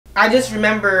I just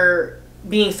remember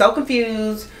being so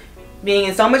confused, being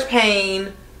in so much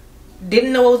pain,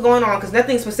 didn't know what was going on because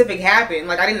nothing specific happened.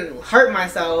 Like, I didn't hurt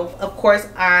myself. Of course,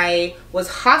 I was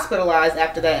hospitalized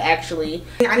after that, actually.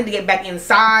 I need to get back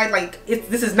inside. Like,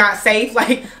 this is not safe.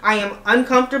 Like, I am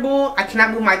uncomfortable. I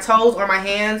cannot move my toes or my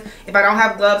hands. If I don't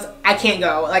have gloves, I can't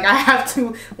go. Like, I have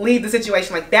to leave the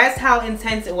situation. Like, that's how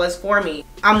intense it was for me.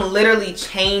 I'm literally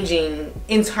changing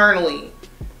internally.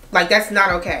 Like, that's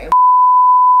not okay.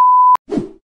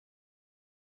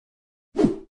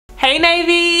 Hey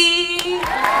NAYvy!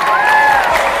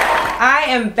 I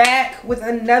am back with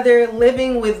another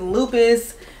Living with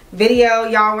Lupus video.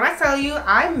 Y'all, when I tell you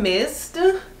I missed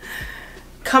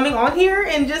coming on here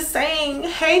and just saying,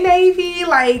 hey NAYvy,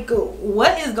 like,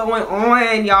 what is going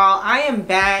on, y'all? I am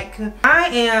back. I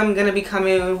am gonna be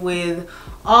coming with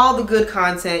all the good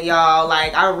content, y'all.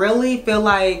 Like, I really feel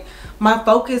like my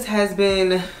focus has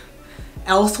been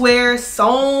elsewhere.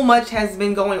 So much has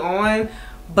been going on,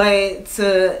 but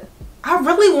I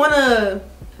really want to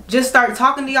just start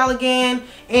talking to y'all again.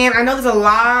 And I know there's a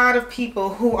lot of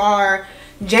people who are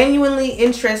genuinely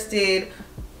interested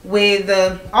with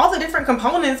all the different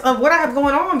components of what I have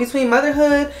going on between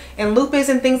motherhood and lupus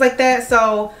and things like that.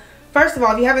 So first of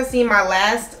all, if you haven't seen my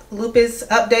last lupus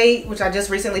update, which I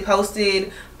just recently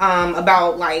posted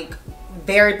about like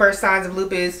very first signs of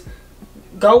lupus,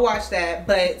 go watch that.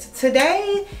 But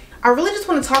today I really just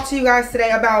want to talk to you guys today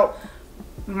about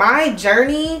my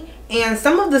journey and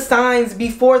some of the signs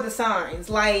before the signs,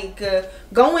 like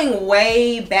going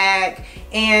way back,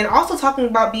 and also talking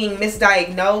about being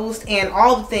misdiagnosed and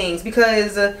all the things,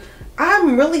 because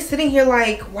I'm really sitting here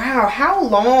like, wow, how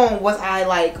long was I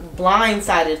like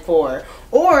blindsided for?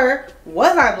 Or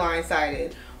was I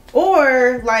blindsided?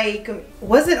 Or like,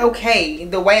 was it okay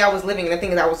the way I was living and the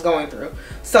things I was going through?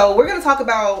 So we're gonna talk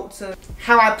about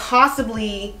how I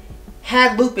possibly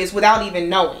had lupus without even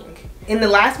knowing. In the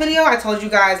last video, I told you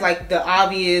guys like the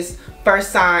obvious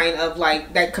first sign of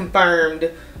like that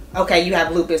confirmed, okay, you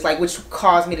have lupus, like which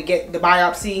caused me to get the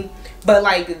biopsy. But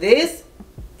like this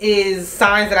is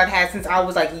signs that I've had since I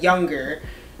was like younger,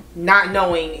 not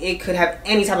knowing it could have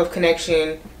any type of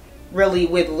connection really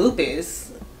with lupus.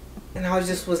 And I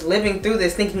was living through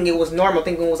this thinking it was normal,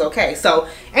 thinking it was okay. So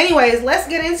anyways, let's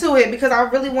get into it because I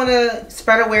really want to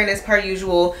spread awareness per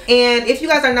usual. And if you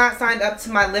guys are not signed up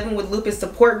to my Living with Lupus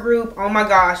support group, oh my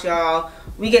gosh, y'all,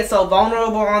 we get so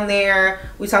vulnerable on there.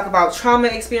 We talk about trauma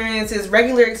experiences,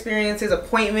 regular experiences,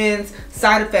 appointments,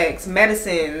 side effects,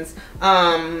 medicines,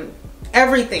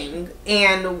 everything.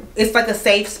 And it's like a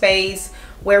safe space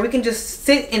where we can just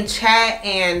sit and chat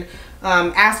and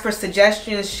ask for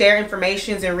suggestions, share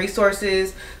information and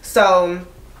resources. So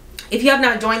if you have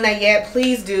not joined that yet,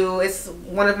 please do. It's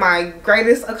one of my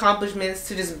greatest accomplishments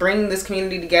to just bring this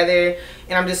community together,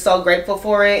 and I'm just so grateful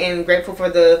for it and grateful for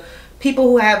the people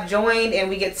who have joined, and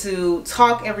we get to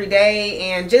talk every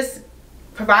day and just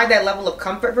provide that level of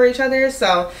comfort for each other.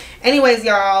 So anyways,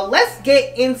 y'all, let's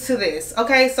get into this.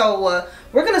 Okay, so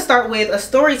we're gonna start with a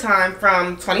story time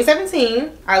from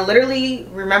 2017. I literally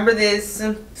remember this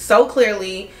so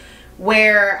clearly,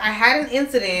 where I had an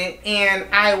incident and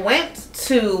I went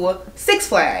to Six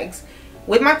Flags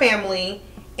with my family,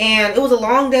 and it was a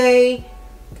long day,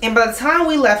 and by the time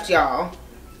we left, y'all,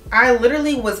 I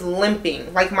literally was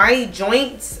limping. Like, my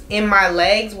joints in my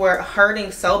legs were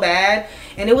hurting so bad,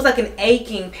 and it was like an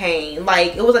aching pain.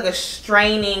 Like, it was like a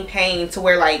straining pain to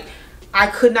where like I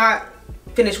could not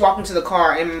finish walking to the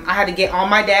car, and I had to get on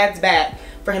my dad's back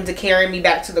for him to carry me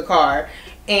back to the car.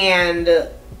 And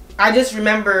I just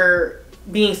remember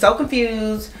being so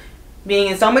confused, being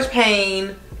in so much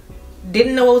pain,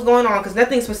 didn't know what was going on because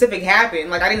nothing specific happened.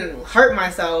 Like, I didn't hurt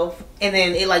myself and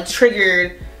then it like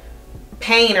triggered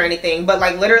pain or anything, but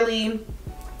like literally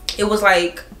it was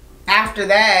like after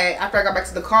that, after I got back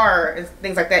to the car and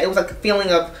things like that, it was like a feeling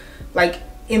of like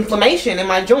inflammation in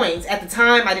my joints. At the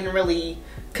time I didn't really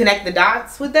connect the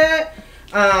dots with that,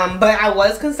 but I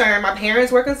was concerned. My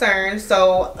parents were concerned,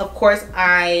 so of course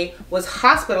I was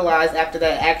hospitalized after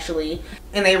that, actually,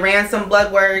 and they ran some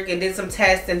blood work and did some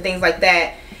tests and things like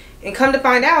that, and come to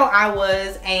find out I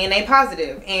was ANA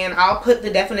positive. And I'll put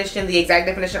the definition, the exact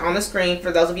definition, on the screen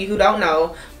for those of you who don't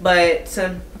know. But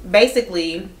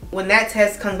basically, when that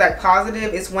test comes back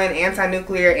positive, it's when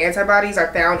anti-nuclear antibodies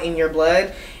are found in your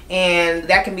blood, and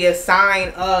that can be a sign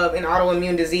of an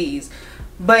autoimmune disease.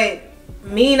 But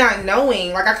me not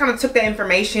knowing, like, I kind of took that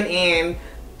information and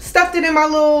stuffed it in my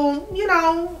little, you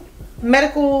know,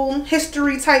 medical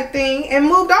history type thing and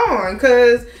moved on.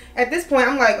 Because at this point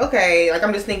I'm like, okay, like,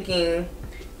 I'm just thinking,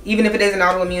 even if it is an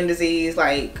autoimmune disease,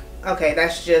 like, okay,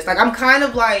 that's just like, I'm kind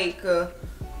of like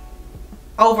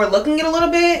overlooking it a little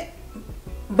bit,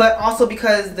 but also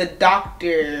because the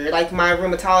doctor, like my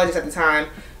rheumatologist at the time,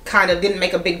 kind of didn't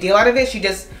make a big deal out of it. She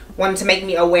just wanted to make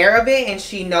me aware of it, and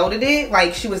she noted it.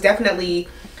 Like, she was definitely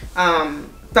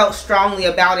felt strongly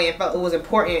about it and felt it was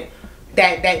important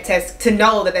that that test, to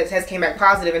know that that test came back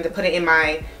positive and to put it in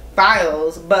my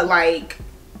files. But like,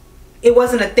 it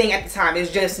wasn't a thing at the time.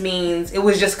 It just means, it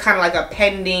was just kind of like a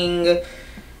pending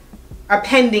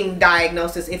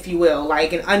diagnosis, if you will,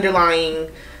 like an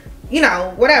underlying, you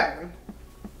know, whatever.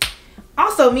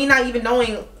 Also, me not even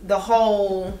knowing the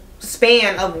whole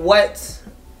span of what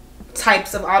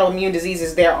types of autoimmune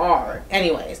diseases there are.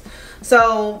 Anyways,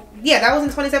 so yeah, that was in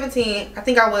 2017. I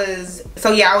think I was,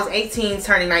 so yeah, I was 18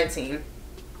 turning 19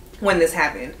 when this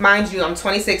happened. Mind you, I'm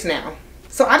 26 now.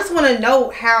 So I just want to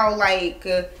note how, like,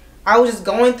 I was just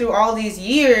going through all these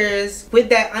years with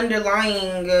that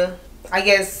underlying, I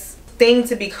guess, thing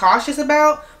to be cautious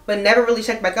about, but never really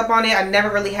checked back up on it. I never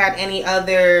really had any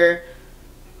other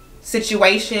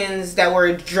situations that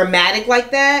were dramatic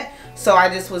like that. So I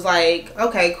just was like,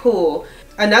 okay, cool.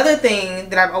 Another thing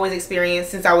that I've always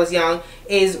experienced since I was young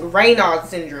is Raynaud's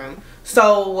syndrome.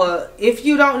 So if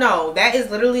you don't know, that is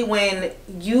literally when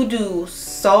you do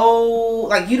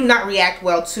you do not react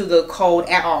well to the cold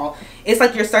at all. It's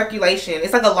like your circulation,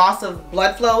 it's like a loss of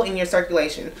blood flow in your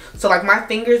circulation. So like my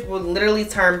fingers will literally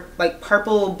turn like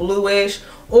purple, bluish,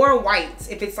 or white.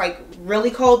 If it's like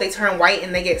really cold, they turn white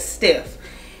and they get stiff.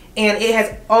 And it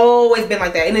has always been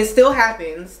like that, and it still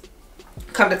happens.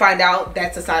 Come to find out,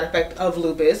 that's a side effect of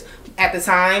lupus. At the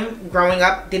time, growing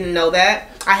up, didn't know that.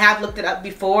 I have looked it up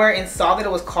before and saw that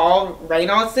it was called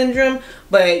Raynaud's syndrome,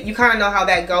 but you kind of know how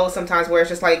that goes sometimes, where it's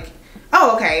just like,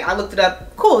 oh, okay, I looked it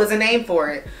up, cool, there's a name for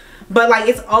it. But like,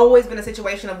 it's always been a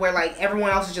situation of where like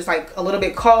everyone else is just like a little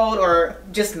bit cold, or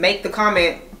just make the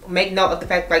comment, make note of the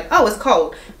fact like, oh, it's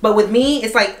cold. But with me,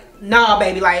 it's like, nah,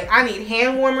 baby, like I need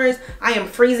hand warmers. I am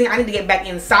freezing. I need to get back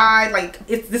inside. Like,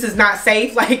 this is not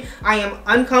safe. Like, I am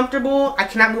uncomfortable. I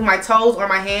cannot move my toes or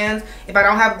my hands. If I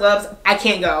don't have gloves, I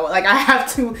can't go. Like, I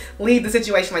have to leave the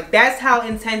situation. Like, that's how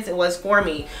intense it was for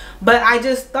me. But I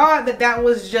just thought that that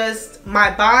was just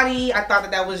my body. I thought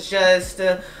that that was just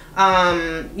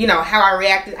you know, how I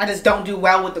reacted. I just don't do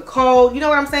well with the cold. You know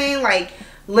what I'm saying? Like,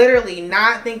 literally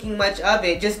not thinking much of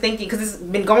it, just thinking, because it's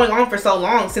been going on for so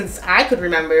long, since I could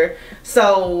remember.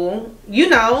 So, you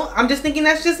know, I'm just thinking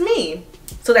that's just me.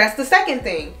 So that's the second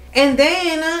thing. And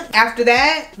then after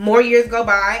that, more years go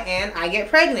by and I get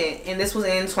pregnant, and this was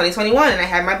in 2021, and I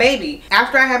had my baby.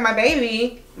 After I had my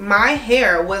baby, my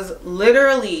hair was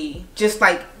literally just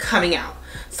like coming out.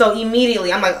 So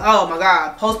immediately I'm like, oh my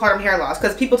God, postpartum hair loss,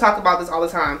 because people talk about this all the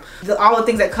time. All the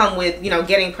things that come with, you know,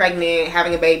 getting pregnant,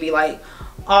 having a baby, like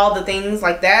all the things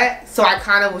like that. So I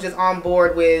kind of was just on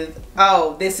board with,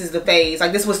 oh, this is the phase,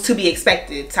 like this was to be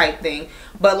expected type thing.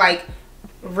 But like,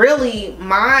 really,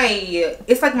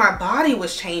 it's like my body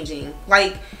was changing,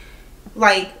 like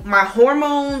my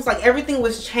hormones, like everything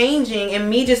was changing, and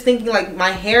me just thinking like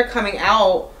my hair coming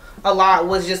out a lot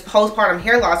was just postpartum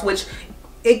hair loss, which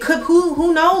it could,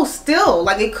 who knows, still,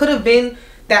 like it could have been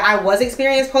that I was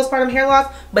experiencing postpartum hair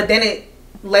loss, but then it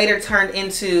later turned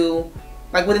into,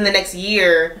 like within the next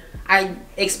year, I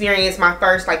experienced my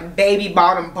first like baby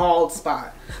bottom bald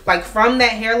spot. Like from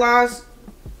that hair loss,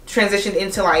 transitioned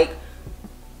into like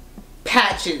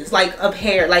patches like of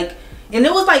hair, like, and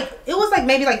it was like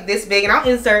maybe like this big, and I'll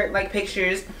insert like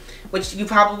pictures, which you've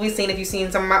probably seen if you've seen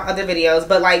some of my other videos,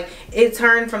 but like it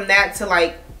turned from that to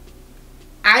like,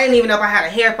 I didn't even know if I had a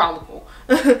hair follicle.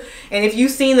 And if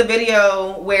you've seen the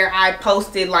video where I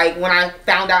posted like when I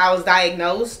found out I was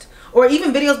diagnosed, or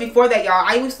even videos before that, y'all,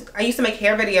 I used to make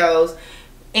hair videos,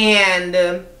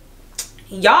 and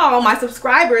y'all, my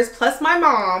subscribers plus my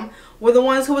mom were the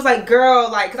ones who was like, girl,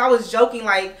 like, because I was joking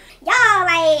like, y'all,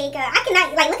 like, I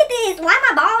cannot, like, look at this, why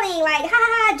am I balding, like, ha ha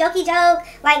ha, jokey joke,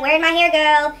 like, where did my hair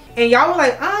go? And y'all were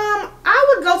like,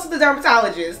 I would go to the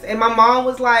dermatologist. And my mom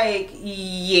was like,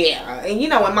 yeah. And you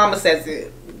know when mama says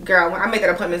it, girl, I made that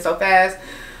appointment so fast.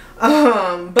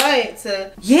 But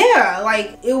yeah,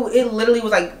 like it literally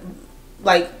was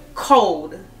like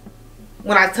cold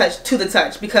when I touched to the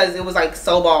touch, because it was like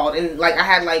so bald, and like I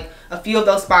had like a few of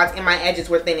those spots and my edges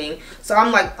were thinning. So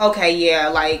I'm like, okay, yeah,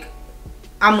 like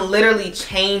I'm literally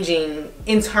changing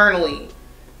internally.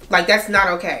 Like that's not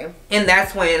okay. And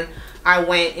that's when I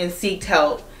went and sought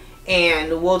help,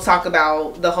 and we'll talk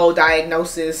about the whole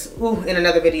diagnosis in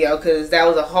another video, because that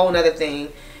was a whole nother thing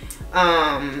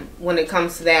when it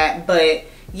comes to that. But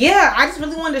yeah, I just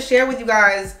really wanted to share with you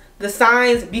guys the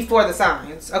signs before the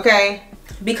signs, okay?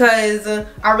 Because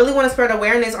I really want to spread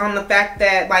awareness on the fact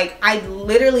that like I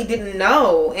literally didn't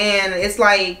know, and it's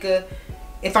like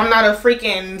if I'm not a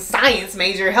freaking science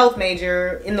major, health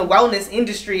major in the wellness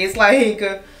industry, it's like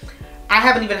I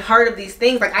haven't even heard of these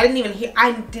things. Like I didn't even hear,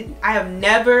 I have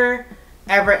never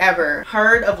ever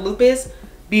heard of lupus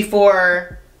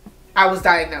before I was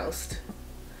diagnosed.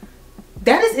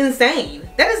 That is insane.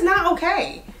 That is not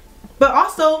okay. But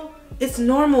also, it's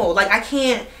normal. Like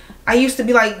I used to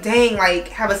be like, dang, like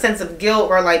have a sense of guilt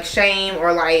or like shame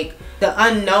or like the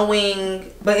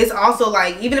unknowing. But it's also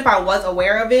like, even if I was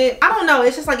aware of it, I don't know,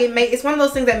 it's just like it's one of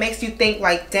those things that makes you think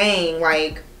like, dang,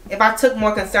 like if I took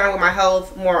more concern with my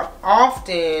health more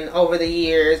often over the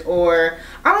years, or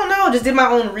I don't know, just did my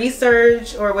own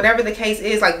research or whatever the case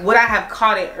is, like would I have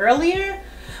caught it earlier?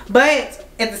 But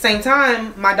at the same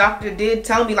time, my doctor did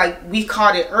tell me like we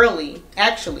caught it early.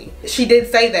 Actually, she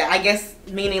did say that, I guess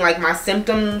meaning like my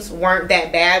symptoms weren't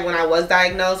that bad when I was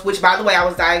diagnosed, which by the way, I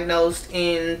was diagnosed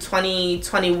in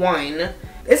 2021.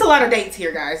 It's a lot of dates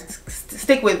here, guys.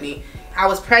 Stick with me. I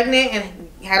was pregnant and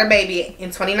had a baby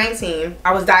in 2019.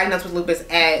 I was diagnosed with lupus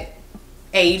at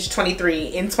age 23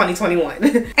 in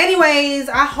 2021. Anyways,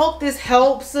 I hope this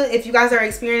helps. If you guys are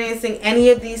experiencing any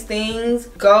of these things,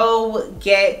 go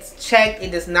get checked.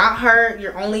 It does not hurt.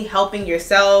 You're only helping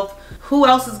yourself. Who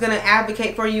else is going to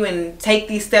advocate for you and take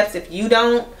these steps if you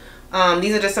don't?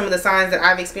 These are just some of the signs that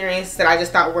I've experienced that I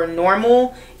just thought were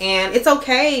normal, and it's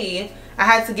okay. I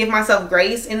had to give myself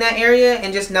grace in that area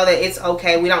and just know that it's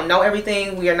okay. We don't know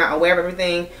everything. We are not aware of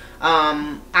everything.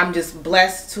 I'm just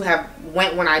blessed to have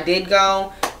went when I did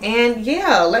go. And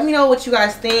yeah, let me know what you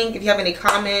guys think. If you have any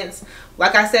comments,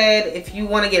 like I said, if you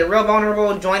want to get real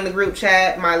vulnerable, join the group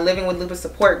chat, my Living with Lupus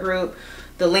support group.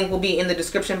 The link will be in the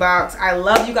description box. I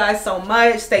love you guys so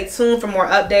much. Stay tuned for more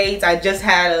updates. I just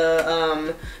had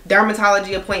a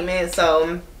dermatology appointment,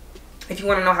 so if you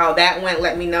want to know how that went,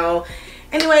 let me know.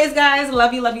 Anyways, guys,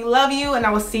 love you, and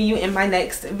I will see you in my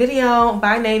next video.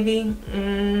 Bye, NAYvy.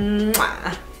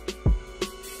 Mwah.